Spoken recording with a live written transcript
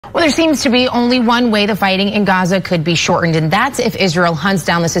Well, there seems to be only one way the fighting in Gaza could be shortened, and that's if Israel hunts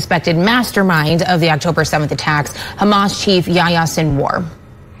down the suspected mastermind of the October 7th attacks, Hamas chief Yahya Sinwar.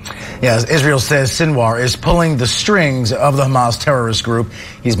 Yes, Israel says Sinwar is pulling the strings of the Hamas terrorist group.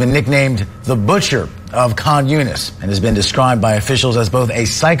 He's been nicknamed the Butcher of Khan Yunis and has been described by officials as both a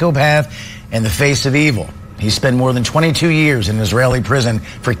psychopath and the face of evil. He spent more than 22 years in an Israeli prison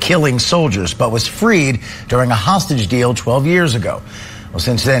for killing soldiers, but was freed during a hostage deal 12 years ago. Well,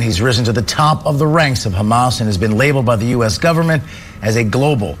 since then, he's risen to the top of the ranks of Hamas and has been labeled by the U.S. government as a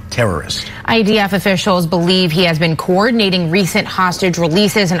global terrorist. IDF officials believe he has been coordinating recent hostage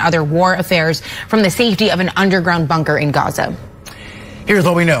releases and other war affairs from the safety of an underground bunker in Gaza. Here's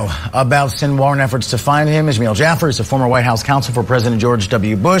what we know about Sinwar and efforts to find him. Jamil Jaffer is a former White House counsel for President George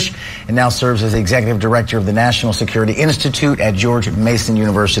W. Bush and now serves as the executive director of the National Security Institute at George Mason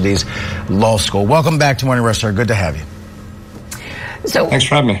University's Law School. Welcome back to Morning Rush, sir. Good to have you. So, thanks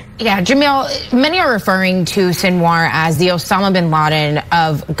for having me. Yeah, Jamil, many are referring to Sinwar as the Osama bin Laden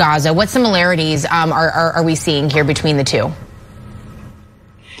of Gaza. What similarities are we seeing here between the two?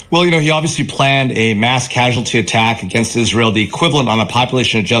 Well, he obviously planned a mass casualty attack against Israel, the equivalent on a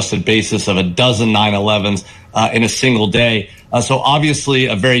population-adjusted basis of a dozen 9/11s in a single day. So obviously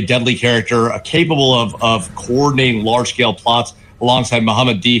a very deadly character, capable of coordinating large-scale plots alongside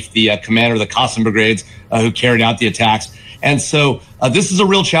Mohammed Deif, the commander of the Qassam brigades who carried out the attacks. And so this is a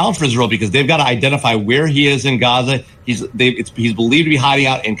real challenge for Israel because they've got to identify where he is in Gaza. He's believed to be hiding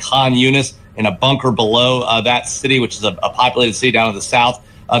out in Khan Yunis in a bunker below that city, which is a populated city down in the south.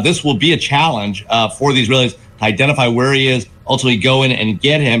 This will be a challenge for the Israelis to identify where he is, ultimately go in and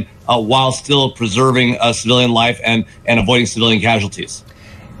get him while still preserving civilian life and avoiding civilian casualties.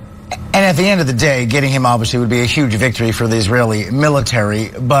 And at the end of the day, getting him obviously would be a huge victory for the Israeli military.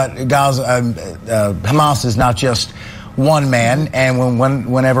 But Gaza, Hamas is not just one man, and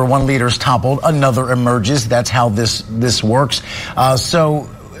whenever one leader is toppled, another emerges. That's how this works. So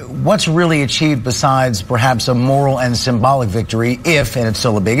what's really achieved besides perhaps a moral and symbolic victory if, and it's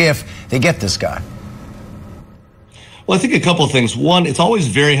still a big if, they get this guy? Well, I think a couple of things. One, it's always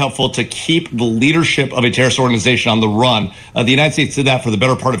very helpful to keep the leadership of a terrorist organization on the run. The United States did that for the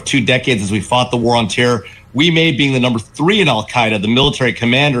better part of 2 decades as we fought the war on terror. We made being the number 3 in al-Qaeda, the military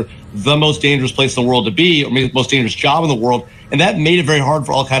commander, the most dangerous place in the world to be, or maybe the most dangerous job in the world. And that made it very hard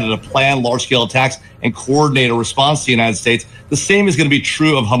for al-Qaeda to plan large-scale attacks and coordinate a response to the United States. The same is going to be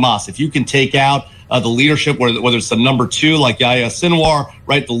true of Hamas. If you can take out the leadership, whether it's the number 2 like Yahya Sinwar,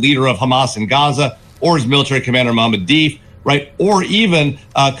 right, the leader of Hamas in Gaza, or his military commander Mohammed Deif, right, or even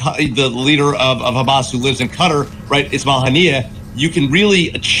the leader of Hamas who lives in Qatar, right, Ismail Haniyeh, you can really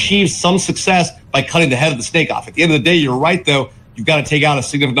achieve some success by cutting the head of the snake off. At the end of the day, you're right, though, you've got to take out a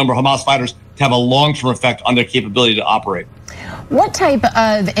significant number of Hamas fighters to have a long-term effect on their capability to operate. What type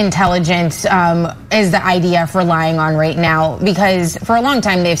of intelligence is the IDF relying on right now? Because for a long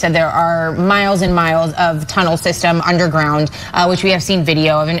time, they've said there are miles and miles of tunnel system underground, which we have seen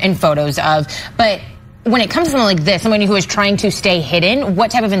video of and photos of. But when it comes to something like this, someone who is trying to stay hidden, what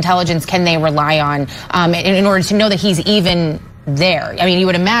type of intelligence can they rely on in order to know that he's even there? I mean, you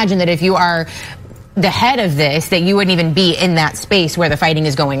would imagine that if you are the head of this, that you wouldn't even be in that space where the fighting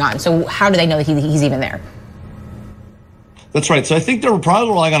is going on. So how do they know that he's even there? That's right. So I think they're probably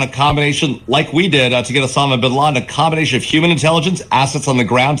relying on a combination, like we did to get Osama bin Laden, a combination of human intelligence, assets on the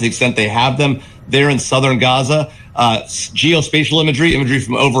ground to the extent they have them there in southern Gaza, geospatial imagery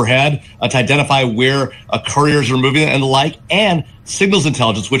from overhead to identify where couriers are moving and the like, and signals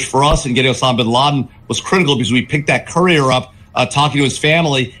intelligence, which for us in getting Osama bin Laden was critical because we picked that courier up talking to his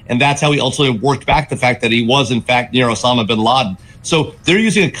family, and that's how we ultimately worked back the fact that he was, in fact, near Osama bin Laden. So they're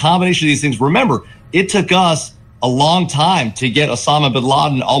using a combination of these things. Remember, it took us a long time to get Osama bin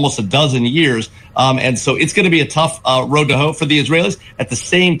Laden, almost a dozen years. And so it's going to be a tough road to hoe for the Israelis. At the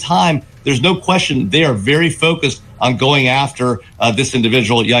same time, there's no question they are very focused on going after this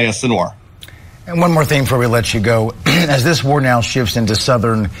individual, Yahya Sinwar. And one more thing before we let you go. As this war now shifts into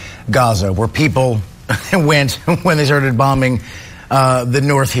southern Gaza, where people went when they started bombing the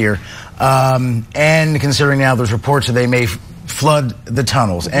north here, and considering now there's reports that they may flood the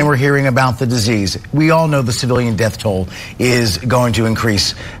tunnels, and we're hearing about the disease. We all know the civilian death toll is going to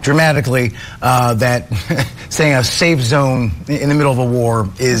increase dramatically. That saying a safe zone in the middle of a war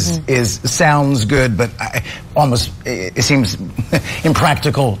is sounds good, but it seems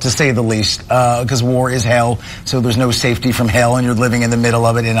impractical to say the least, because war is hell, so there's no safety from hell, and you're living in the middle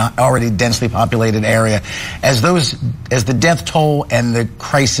of it in an already densely populated area. As the death toll and the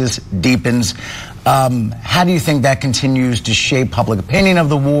crisis deepens, how do you think that continues to shape public opinion of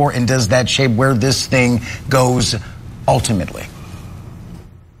the war, and does that shape where this thing goes ultimately?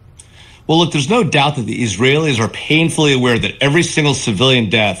 Well, look, there's no doubt that the Israelis are painfully aware that every single civilian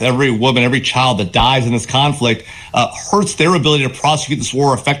death, every woman, every child that dies in this conflict hurts their ability to prosecute this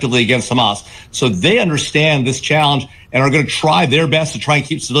war effectively against Hamas. So they understand this challenge and are going to try their best to try and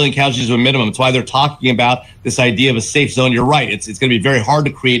keep civilian casualties to a minimum. That's why they're talking about this idea of a safe zone. You're right. It's going to be very hard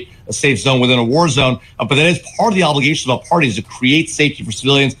to create a safe zone within a war zone, but that is part of the obligation of all parties to create safety for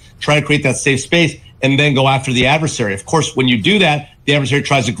civilians, try to create that safe space, and then go after the adversary. Of course, when you do that, the adversary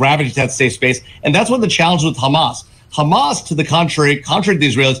tries to gravitate to that safe space, and that's one of the challenges with Hamas. Hamas, to the contrary to the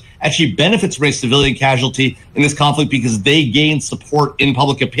Israelis, actually benefits from a civilian casualty in this conflict because they gain support in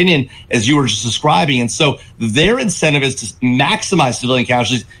public opinion, as you were just describing. And so their incentive is to maximize civilian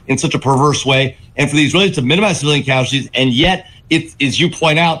casualties in such a perverse way, and for the Israelis to minimize civilian casualties, and yet, as you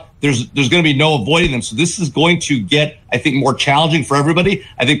point out, there's going to be no avoiding them. So this is going to get, I think, more challenging for everybody.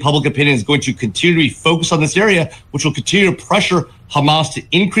 I think public opinion is going to continue to be focused on this area, which will continue to pressure Hamas to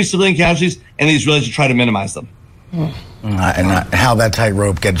increase civilian casualties and the Israelis to try to minimize them. And how that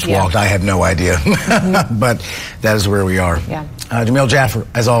tightrope gets walked, I have no idea. But that is where we are. Yeah. Jamil, Jaffer,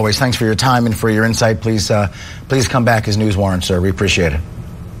 as always, thanks for your time and for your insight. Please come back as news warrants, sir. We appreciate it.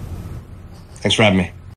 Thanks for having me.